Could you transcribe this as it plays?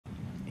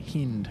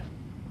Hend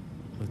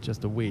with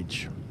just a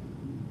wedge.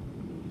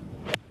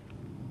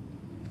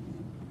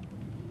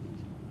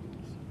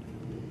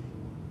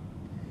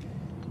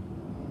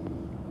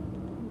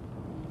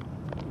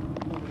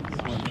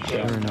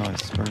 Very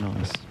nice, very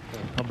nice.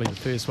 Probably the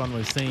first one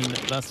we've seen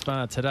thus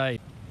far today.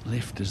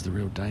 Left is the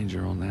real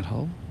danger on that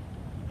hole.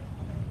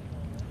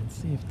 Let's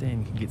see if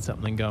Dan can get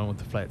something going with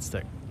the flat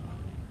stick.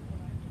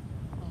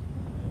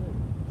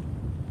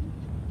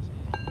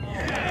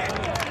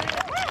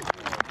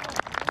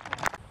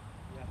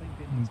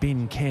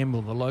 Ben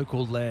Campbell, the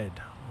local lad,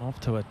 off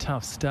to a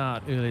tough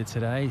start earlier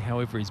today.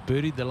 However, he's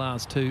birdied the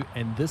last two,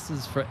 and this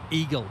is for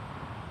eagle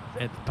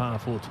at the par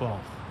 4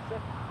 12th.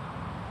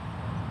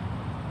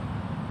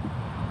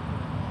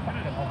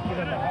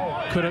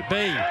 Could it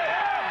be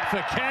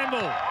for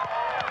Campbell?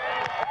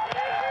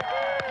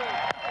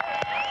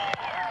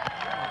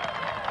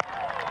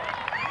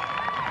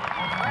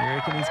 You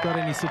reckon he's got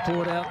any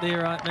support out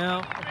there right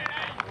now?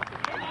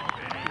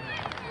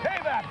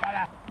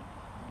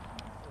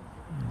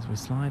 As we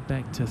slide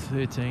back to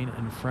 13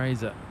 and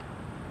Fraser.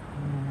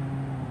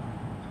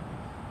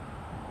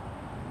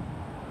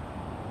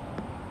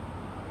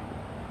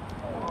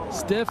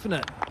 Stiffing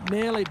it,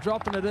 nearly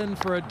dropping it in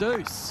for a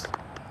deuce.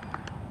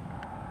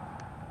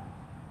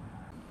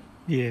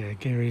 Yeah,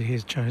 Geary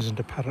has chosen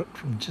to putt it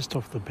from just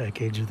off the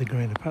back edge of the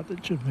green, a putt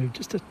that should move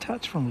just a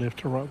touch from left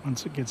to right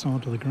once it gets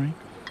onto the green.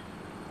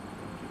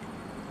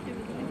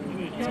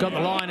 It's got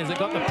the line, has it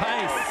got the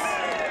pace?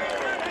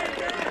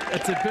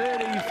 It's a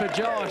birdie for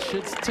Josh,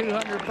 it's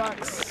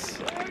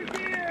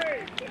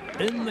 $200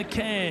 in the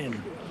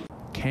can.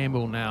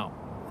 Campbell now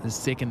is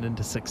second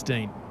into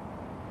 16.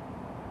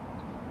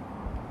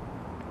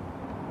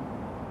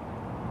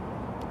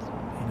 It's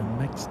been a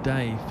mixed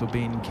day for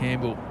Ben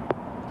Campbell.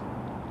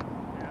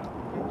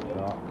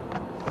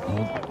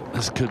 Well,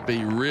 this could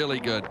be really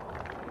good.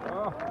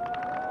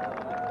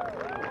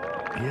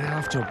 Yeah,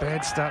 after a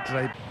bad start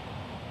today.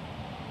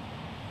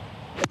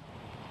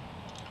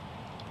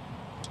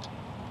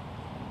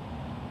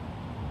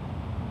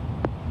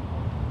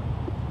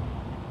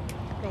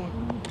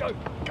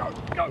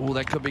 Oh,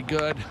 that could be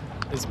good.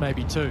 This may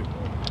be two.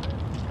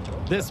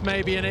 This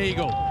may be an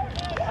eagle.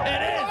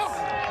 It is!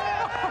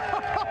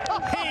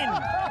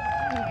 Hend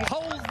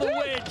holds the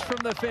wedge from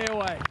the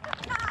fairway.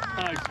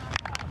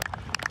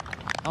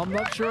 I'm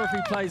not sure if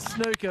he plays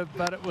snooker,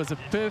 but it was a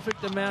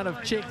perfect amount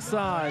of check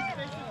side.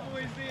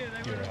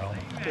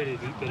 Better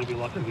be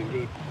lucky than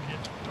good.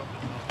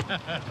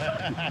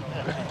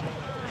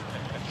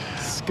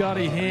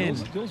 Scotty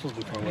Hend.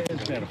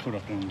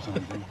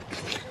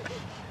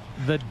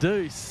 The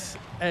deuce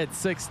at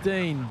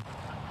 16.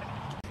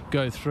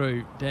 Go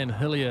through. Dan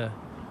Hillier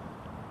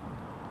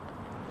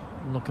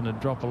looking to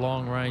drop a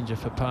long ranger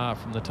for par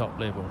from the top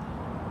level.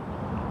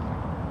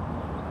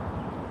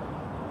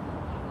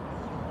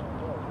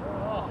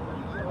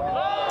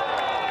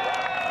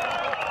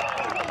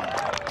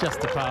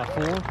 Just a par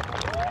 4.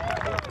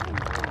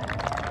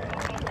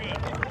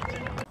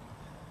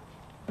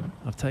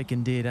 I've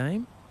taken dead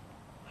aim.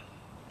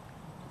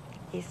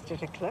 East of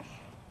the cliff.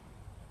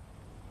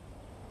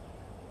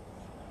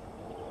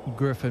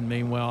 Griffin,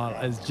 meanwhile,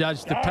 has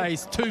judged the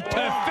pace to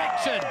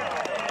perfection.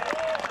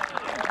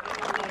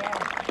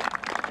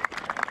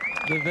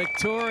 The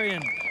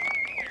Victorian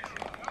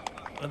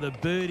with a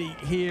birdie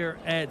here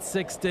at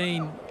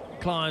 16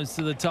 climbs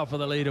to the top of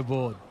the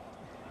leaderboard.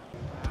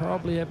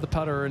 Probably have the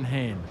putter in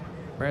hand.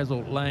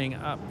 Brazel laying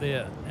up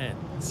there at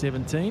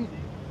 17.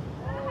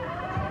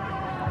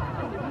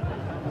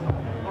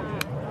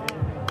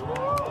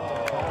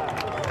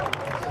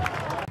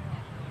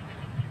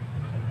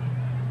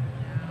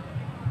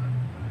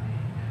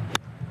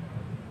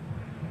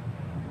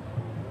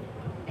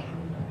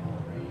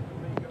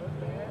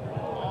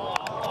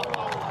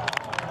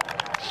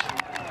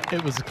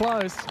 It was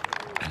close,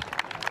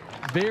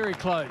 very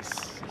close.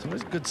 It's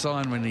always a good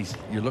sign when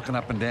you're looking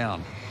up and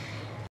down.